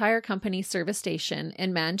S&F Tire Company service station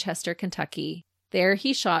in Manchester, Kentucky. There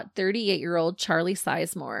he shot 38-year-old Charlie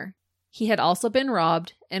Sizemore. He had also been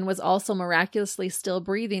robbed and was also miraculously still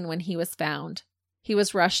breathing when he was found. He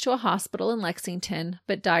was rushed to a hospital in Lexington,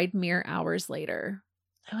 but died mere hours later.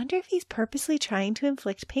 I wonder if he's purposely trying to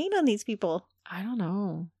inflict pain on these people. I don't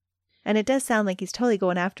know. And it does sound like he's totally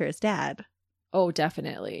going after his dad. Oh,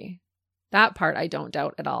 definitely. That part I don't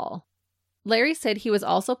doubt at all. Larry said he was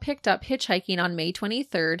also picked up hitchhiking on May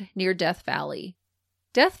 23rd near Death Valley.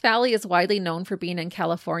 Death Valley is widely known for being in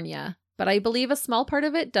California, but I believe a small part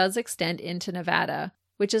of it does extend into Nevada,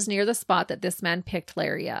 which is near the spot that this man picked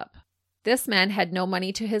Larry up. This man had no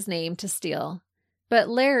money to his name to steal, but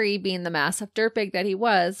Larry, being the massive dirtbag that he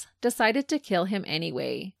was, decided to kill him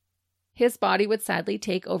anyway. His body would sadly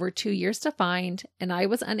take over 2 years to find, and I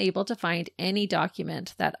was unable to find any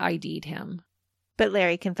document that ID'd him. But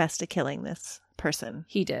Larry confessed to killing this person.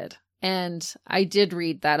 He did. And I did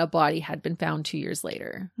read that a body had been found 2 years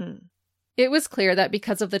later. It was clear that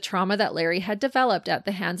because of the trauma that Larry had developed at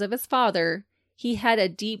the hands of his father, he had a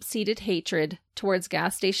deep-seated hatred towards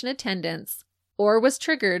gas station attendants, or was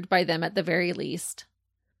triggered by them at the very least.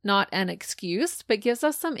 Not an excuse, but gives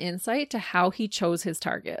us some insight to how he chose his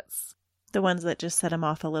targets. The ones that just set him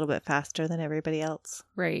off a little bit faster than everybody else.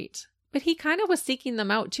 Right. But he kind of was seeking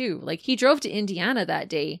them out too. Like, he drove to Indiana that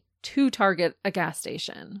day to target a gas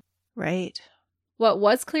station. Right. What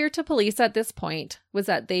was clear to police at this point was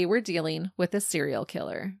that they were dealing with a serial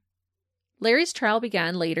killer. Larry's trial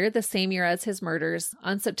began later the same year as his murders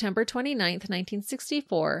on September 29th,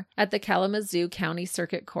 1964 at the Kalamazoo County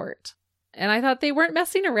Circuit Court. And I thought they weren't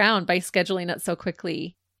messing around by scheduling it so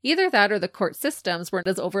quickly. Either that or the court systems weren't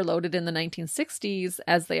as overloaded in the 1960s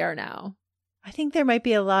as they are now. I think there might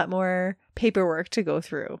be a lot more paperwork to go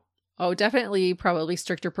through. Oh, definitely probably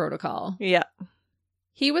stricter protocol. Yeah.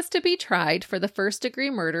 He was to be tried for the first-degree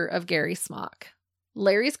murder of Gary Smock.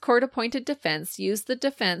 Larry's court-appointed defense used the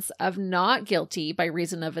defense of not guilty by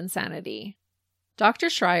reason of insanity. Dr.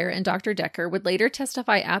 Schreier and Dr. Decker would later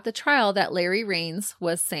testify at the trial that Larry Raines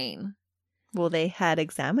was sane. Well, they had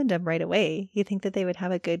examined him right away. You think that they would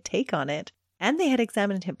have a good take on it. And they had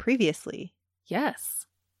examined him previously. Yes.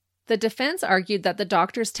 The defense argued that the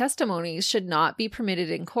doctor's testimonies should not be permitted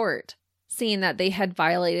in court, seeing that they had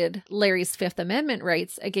violated Larry's Fifth Amendment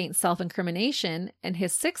rights against self-incrimination and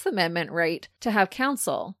his Sixth Amendment right to have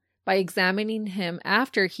counsel by examining him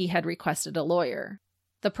after he had requested a lawyer.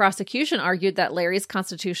 The prosecution argued that Larry's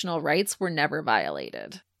constitutional rights were never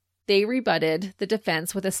violated. They rebutted the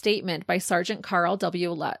defense with a statement by Sergeant Carl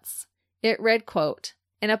W. Lutz. It read, quote,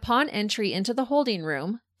 "And upon entry into the holding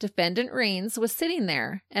room, Defendant Raines was sitting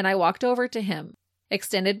there, and I walked over to him,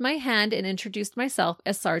 extended my hand and introduced myself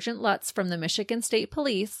as Sergeant Lutz from the Michigan State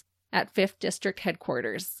Police at 5th District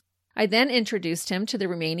Headquarters. I then introduced him to the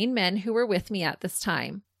remaining men who were with me at this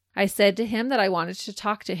time. I said to him that I wanted to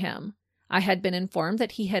talk to him. I had been informed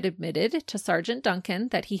that he had admitted to Sergeant Duncan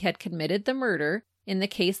that he had committed the murder in the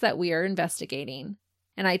case that we are investigating.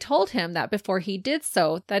 And I told him that before he did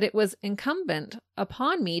so, that it was incumbent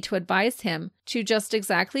upon me to advise him to just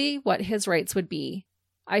exactly what his rights would be.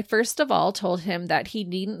 I first of all told him that he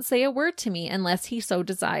needn't say a word to me unless he so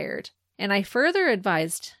desired. And I further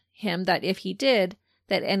advised him that if he did,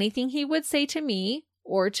 that anything he would say to me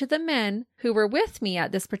or to the men who were with me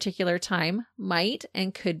at this particular time might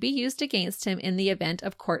and could be used against him in the event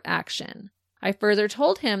of court action. I further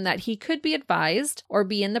told him that he could be advised or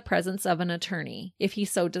be in the presence of an attorney, if he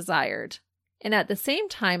so desired. And at the same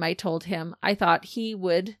time I told him I thought he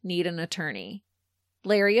would need an attorney.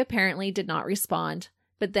 Larry apparently did not respond,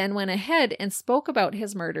 but then went ahead and spoke about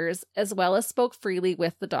his murders as well as spoke freely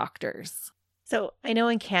with the doctors." So I know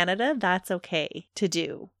in Canada that's okay to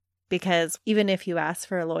do, because even if you ask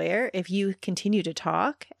for a lawyer, if you continue to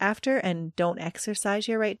talk after and don't exercise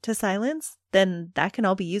your right to silence, then that can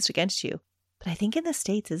all be used against you. But I think in the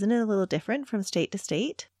States, isn't it a little different from state to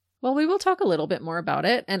state? Well, we will talk a little bit more about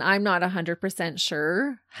it, and I'm not 100%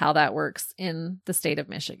 sure how that works in the state of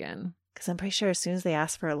Michigan. Because I'm pretty sure as soon as they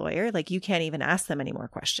ask for a lawyer, like, you can't even ask them any more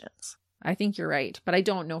questions. I think you're right, but I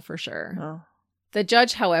don't know for sure. Well, The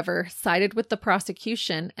judge, however, sided with the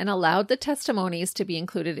prosecution and allowed the testimonies to be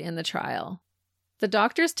included in the trial. The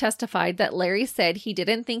doctors testified that Larry said he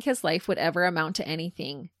didn't think his life would ever amount to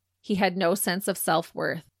anything. He had no sense of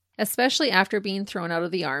self-worth, especially after being thrown out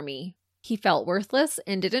of the army. He felt worthless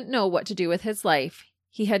and didn't know what to do with his life.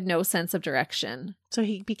 He had no sense of direction. So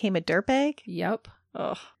he became a dirtbag? Yep.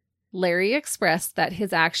 Ugh. Larry expressed that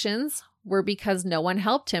his actions were because no one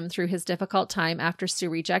helped him through his difficult time after Sue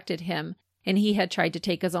rejected him, and he had tried to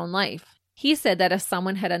take his own life. He said that if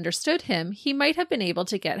someone had understood him, he might have been able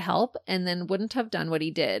to get help and then wouldn't have done what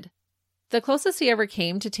he did. The closest he ever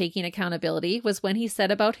came to taking accountability was when he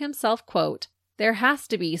said about himself, quote, "There has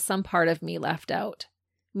to be some part of me left out,"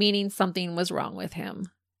 meaning something was wrong with him.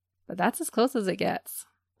 But that's as close as it gets.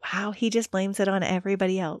 Wow, he just blames it on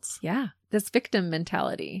everybody else. Yeah, this victim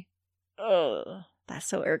mentality. Ugh, that's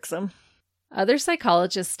so irksome. Other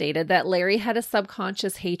psychologists stated that Larry had a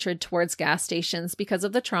subconscious hatred towards gas stations because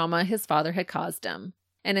of the trauma his father had caused him.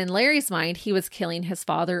 And in Larry's mind, he was killing his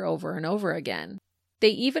father over and over again. They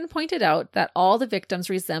even pointed out that all the victims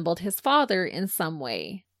resembled his father in some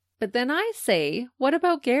way. But then I say, what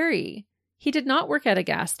about Gary? He did not work at a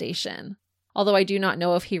gas station, although I do not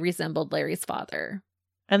know if he resembled Larry's father.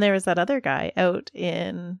 And there was that other guy out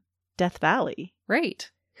in Death Valley.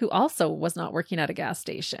 Right, who also was not working at a gas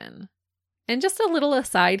station. And just a little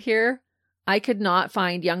aside here, I could not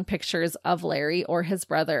find young pictures of Larry or his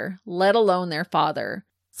brother, let alone their father.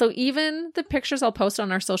 So even the pictures I'll post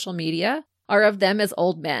on our social media are of them as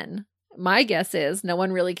old men. My guess is no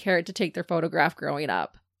one really cared to take their photograph growing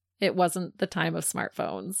up. It wasn't the time of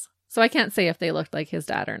smartphones. So I can't say if they looked like his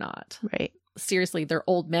dad or not. Right. Seriously, they're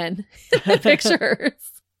old men in the pictures.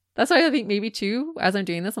 That's why I think maybe too, as I'm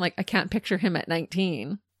doing this, I'm like, I can't picture him at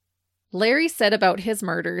 19. Larry said about his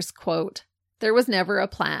murders, quote, "There was never a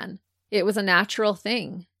plan. It was a natural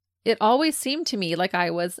thing. It always seemed to me like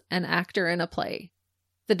I was an actor in a play."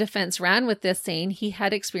 The defense ran with this, saying he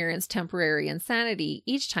had experienced temporary insanity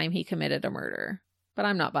each time he committed a murder. But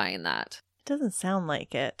I'm not buying that. It doesn't sound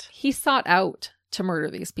like it. He sought out to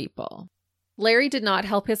murder these people. Larry did not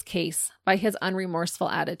help his case by his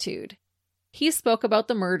unremorseful attitude. He spoke about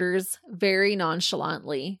the murders very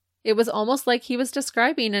nonchalantly. It was almost like he was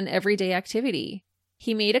describing an everyday activity.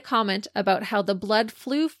 He made a comment about how the blood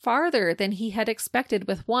flew farther than he had expected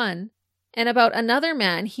with one, and about another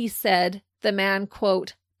man he said the man,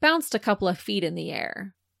 quote, "bounced a couple of feet in the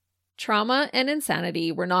air." Trauma and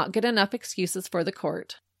insanity were not good enough excuses for the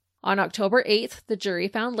court. On October 8th, the jury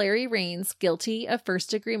found Larry Rains guilty of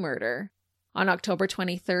first-degree murder. On October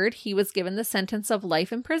 23rd, he was given the sentence of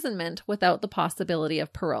life imprisonment without the possibility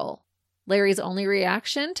of parole. Larry's only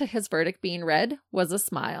reaction to his verdict being read was a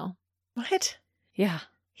smile. What? Yeah.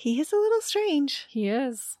 He is a little strange. He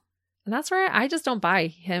is. And that's where I just don't buy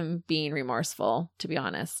him being remorseful, to be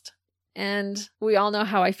honest. And we all know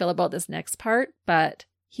how I feel about this next part, but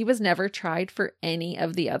he was never tried for any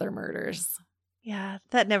of the other murders. Yeah,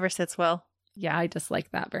 that never sits well. Yeah, I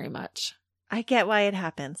dislike that very much. I get why it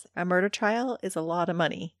happens. A murder trial is a lot of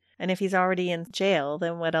money. And if he's already in jail,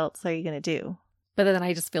 then what else are you going to do? But then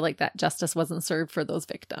I just feel like that justice wasn't served for those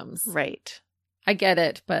victims. Right. I get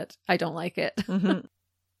it, but I don't like it. Mm-hmm.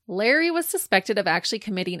 Larry was suspected of actually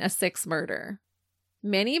committing a sixth murder.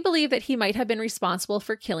 Many believe that he might have been responsible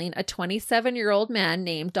for killing a 27-year-old man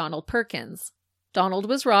named Donald Perkins. Donald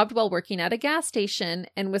was robbed while working at a gas station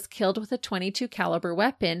and was killed with a .22 caliber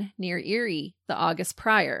weapon near Erie the August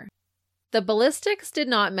prior. The ballistics did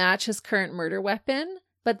not match his current murder weapon,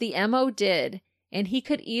 but the MO did, and he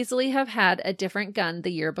could easily have had a different gun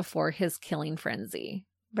the year before his killing frenzy.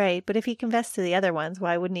 Right, but if he confessed to the other ones,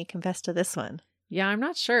 why wouldn't he confess to this one? Yeah, I'm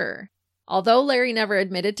not sure. Although Larry never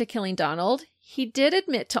admitted to killing Donald, he did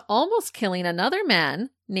admit to almost killing another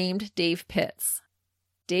man named Dave Pitts.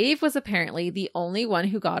 Dave was apparently the only one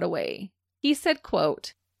who got away. He said,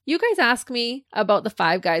 quote, "You guys ask me about the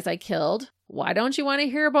 5 guys I killed. Why don't you want to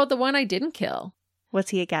hear about the one I didn't kill?" Was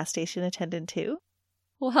he a gas station attendant too?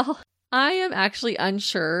 Well, I am actually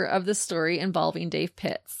unsure of the story involving Dave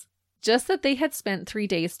Pitts. Just that they had spent 3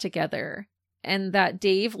 days together, and that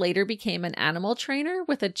Dave later became an animal trainer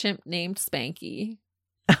with a chimp named Spanky.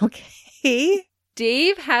 Okay.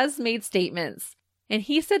 Dave has made statements, and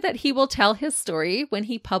he said that he will tell his story when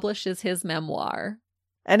he publishes his memoir.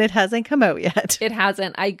 And it hasn't come out yet. It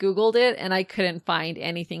hasn't. I Googled it, and I couldn't find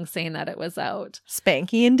anything saying that it was out.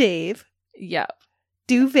 Spanky and Dave Yep.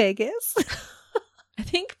 do Vegas. I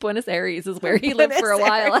think Buenos Aires is where he lived for a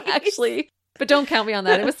while, actually. But don't count me on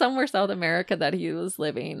that. It was somewhere South America that he was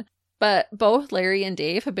living. But both Larry and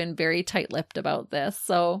Dave have been very tight-lipped about this.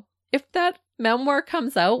 So if that memoir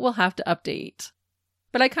comes out, we'll have to update.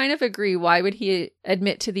 But I kind of agree. Why would he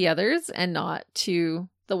admit to the others and not to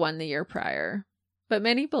the one the year prior? But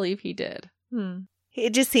many believe he did.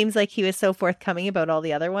 It just seems like he was so forthcoming about all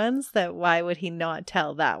the other ones that why would he not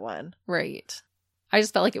tell that one? Right. I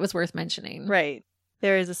just felt like it was worth mentioning. Right.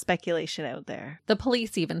 There is a speculation out there. The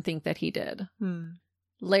police even think that he did.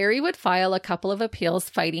 Larry would file a couple of appeals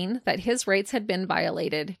fighting that his rights had been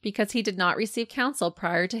violated because he did not receive counsel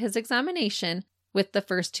prior to his examination with the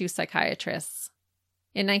first two psychiatrists.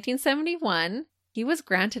 In 1971, he was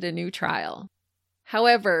granted a new trial.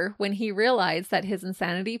 However, when he realized that his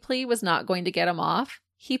insanity plea was not going to get him off,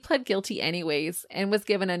 he pled guilty anyways and was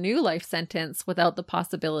given a new life sentence without the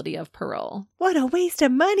possibility of parole. What a waste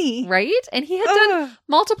of money. Right? And he had done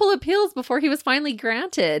multiple appeals before he was finally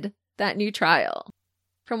granted that new trial.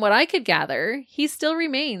 From what I could gather, he still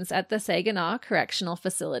remains at the Saginaw Correctional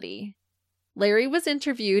Facility. Larry was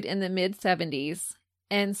interviewed in the mid-70s,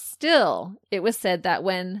 and still it was said that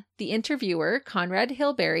when the interviewer, Conrad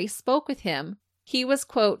Hilberry, spoke with him, he was,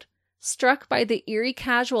 quote, struck by the eerie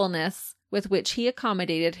casualness with which he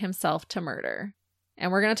accommodated himself to murder.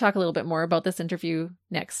 And we're going to talk a little bit more about this interview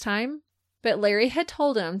next time. But Larry had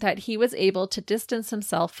told him that he was able to distance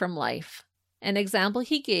himself from life. An example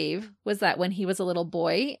he gave was that when he was a little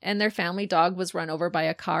boy and their family dog was run over by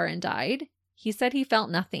a car and died, he said he felt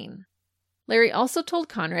nothing. Larry also told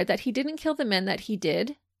Conrad that he didn't kill the men that he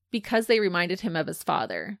did because they reminded him of his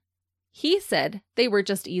father. He said they were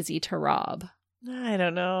just easy to rob. I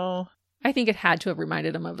don't know. I think it had to have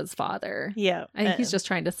reminded him of his father. Yeah. I think he's just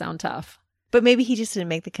trying to sound tough. But maybe he just didn't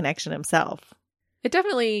make the connection himself. It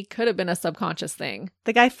definitely could have been a subconscious thing.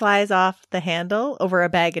 The guy flies off the handle over a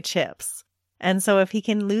bag of chips. And so if he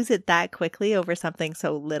can lose it that quickly over something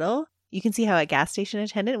so little, you can see how a gas station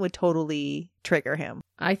attendant would totally trigger him.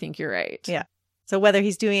 I think you're right. Yeah. So whether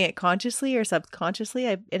he's doing it consciously or subconsciously,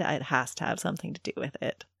 it has to have something to do with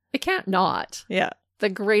it. It can't not. Yeah. The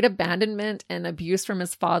great abandonment and abuse from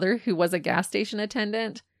his father, who was a gas station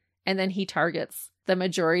attendant, and then he targets the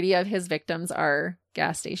majority of his victims are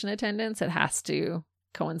gas station attendants. It has to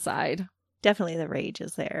coincide. Definitely the rage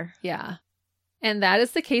is there. Yeah. And that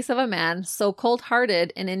is the case of a man so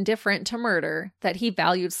cold-hearted and indifferent to murder that he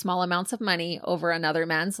valued small amounts of money over another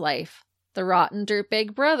man's life. The rotten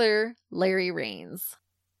dirtbag brother, Larry Raines.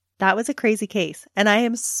 That was a crazy case. And I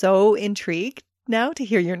am so intrigued now to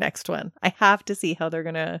hear your next one. I have to see how they're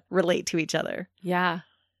going to relate to each other. Yeah.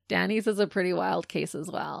 Danny's is a pretty wild case as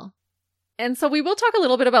well. And so we will talk a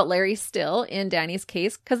little bit about Larry still in Danny's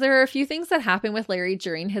case, because there are a few things that happened with Larry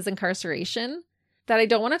during his incarceration that I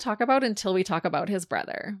don't want to talk about until we talk about his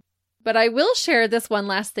brother. But I will share this one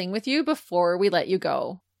last thing with you before we let you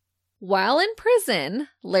go. While in prison,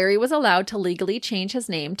 Larry was allowed to legally change his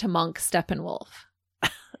name to Monk Steppenwolf.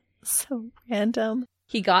 So random.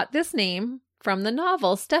 He got this name from the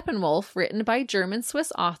novel Steppenwolf, written by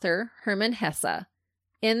German-Swiss author Hermann Hesse.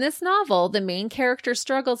 In this novel, the main character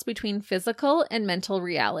struggles between physical and mental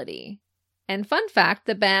reality. And fun fact,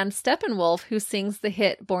 the band Steppenwolf, who sings the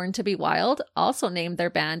hit Born to be Wild, also named their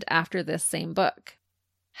band after this same book.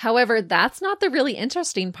 However, that's not the really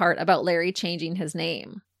interesting part about Larry changing his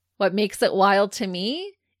name. What makes it wild to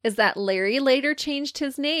me is that Larry later changed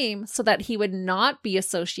his name so that he would not be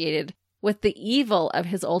associated with the evil of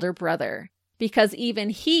his older brother, because even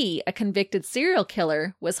he, a convicted serial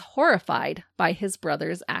killer, was horrified by his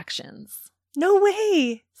brother's actions. No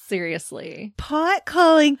way. Seriously. Pot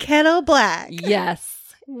calling kettle black.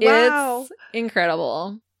 Yes. Wow. It's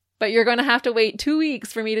incredible. But you're going to have to wait 2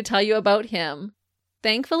 weeks for me to tell you about him.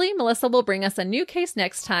 Thankfully, Melissa will bring us a new case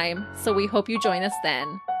next time, so we hope you join us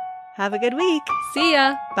then. Have a good week. See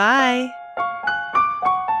ya. Bye.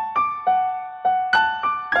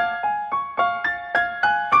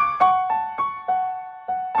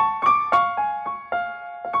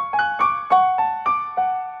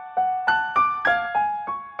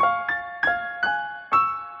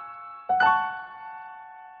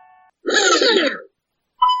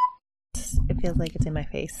 It feels like it's in my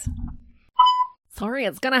face. Sorry,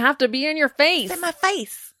 it's going to have to be in your face. It's in my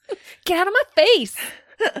face. Get out of my face.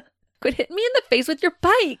 Quit hitting me in the face with your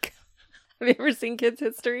bike. Have you ever seen Kids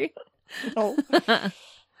History? Oh.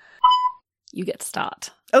 You get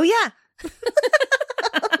stopped. Oh, yeah.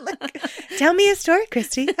 Tell me a story,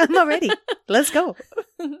 Christy. I'm all ready. Let's go.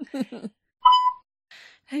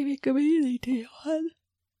 Hey, we could be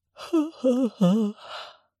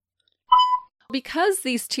Because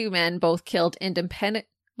these two men both killed independent...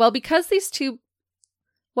 because these two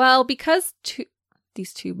men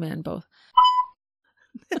both...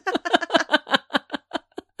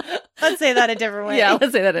 Let's say that a different way. Yeah,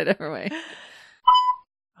 let's say that a different way.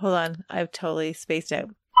 Hold on. I've totally spaced out.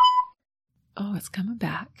 Oh, it's coming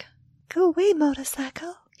back. Go away,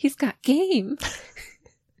 motorcycle. He's got game.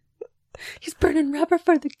 He's burning rubber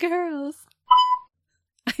for the girls.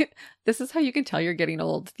 This is how you can tell you're getting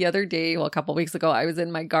old. The other day, a couple weeks ago, I was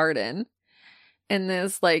in my garden. And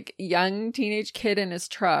this like young teenage kid in his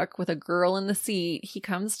truck with a girl in the seat, he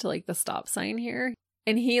comes to like the stop sign here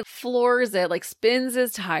and he floors it, like spins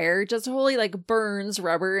his tire, just totally like burns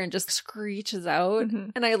rubber and just screeches out. Mm-hmm.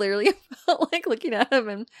 And I literally felt like looking at him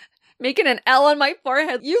and making an L on my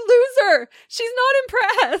forehead. You loser! She's not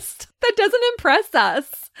impressed. That doesn't impress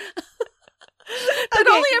us. That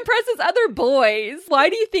only impresses other boys. Why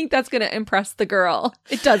do you think that's going to impress the girl?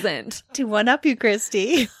 It doesn't. To one-up you,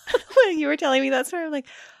 Christy. When you were telling me that story, I'm like,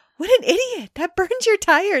 what an idiot. That burns your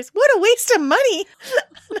tires. What a waste of money.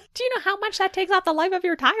 Do you know how much that takes off the life of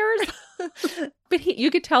your tires? But you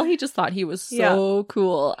could tell he just thought he was so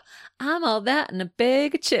cool. I'm all that and a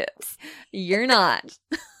bag of chips. You're not.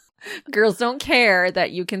 Girls don't care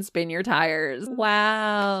that you can spin your tires.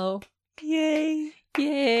 Wow. Yay.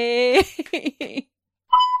 Yay.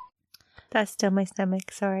 That's still my stomach.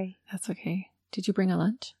 Sorry. That's okay. Did you bring a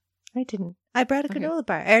lunch? I didn't. I brought a granola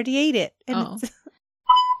bar. I already ate it. And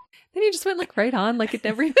Then you just went like right on like it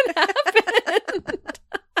never even happened.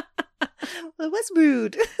 Well, it was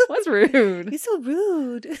rude. It was rude. You're so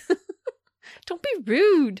rude. Don't be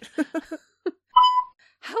rude.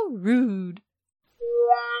 How rude.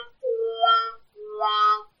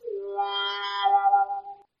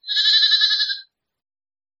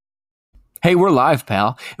 Hey, we're live,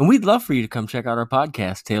 pal, and we'd love for you to come check out our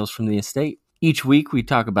podcast, Tales from the Estate. Each week, we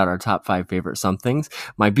talk about our top 5 favorite somethings.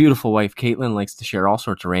 My beautiful wife, Caitlin, likes to share all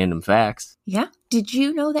sorts of random facts. Yeah? Did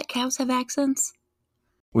you know that cows have accents?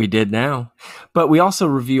 We did now. But we also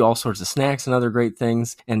review all sorts of snacks and other great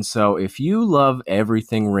things. And so if you love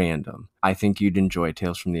everything random, I think you'd enjoy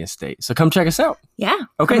Tales from the Estate. So come check us out. Yeah.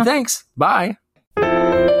 Okay, thanks. Bye.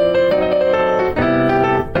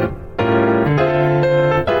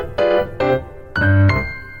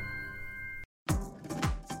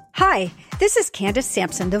 Hi, this is Candace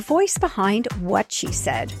Sampson, the voice behind What She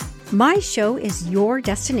Said. My show is your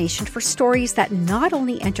destination for stories that not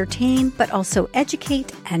only entertain, but also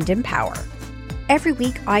educate and empower. Every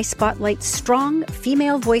week, I spotlight strong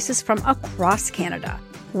female voices from across Canada,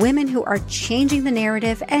 women who are changing the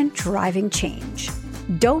narrative and driving change.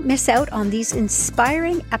 Don't miss out on these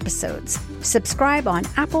inspiring episodes. Subscribe on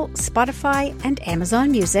Apple, Spotify, and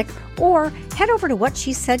Amazon Music, or head over to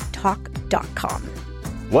whatshesaidtalk.com.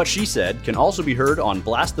 What She Said can also be heard on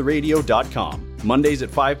blasttheradio.com, Mondays at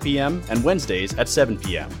 5 p.m. and Wednesdays at 7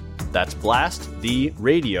 p.m. That's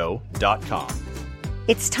blasttheradio.com.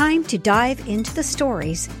 It's time to dive into the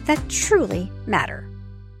stories that truly matter.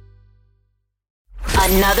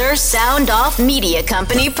 Another Sound Off Media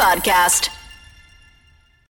Company podcast.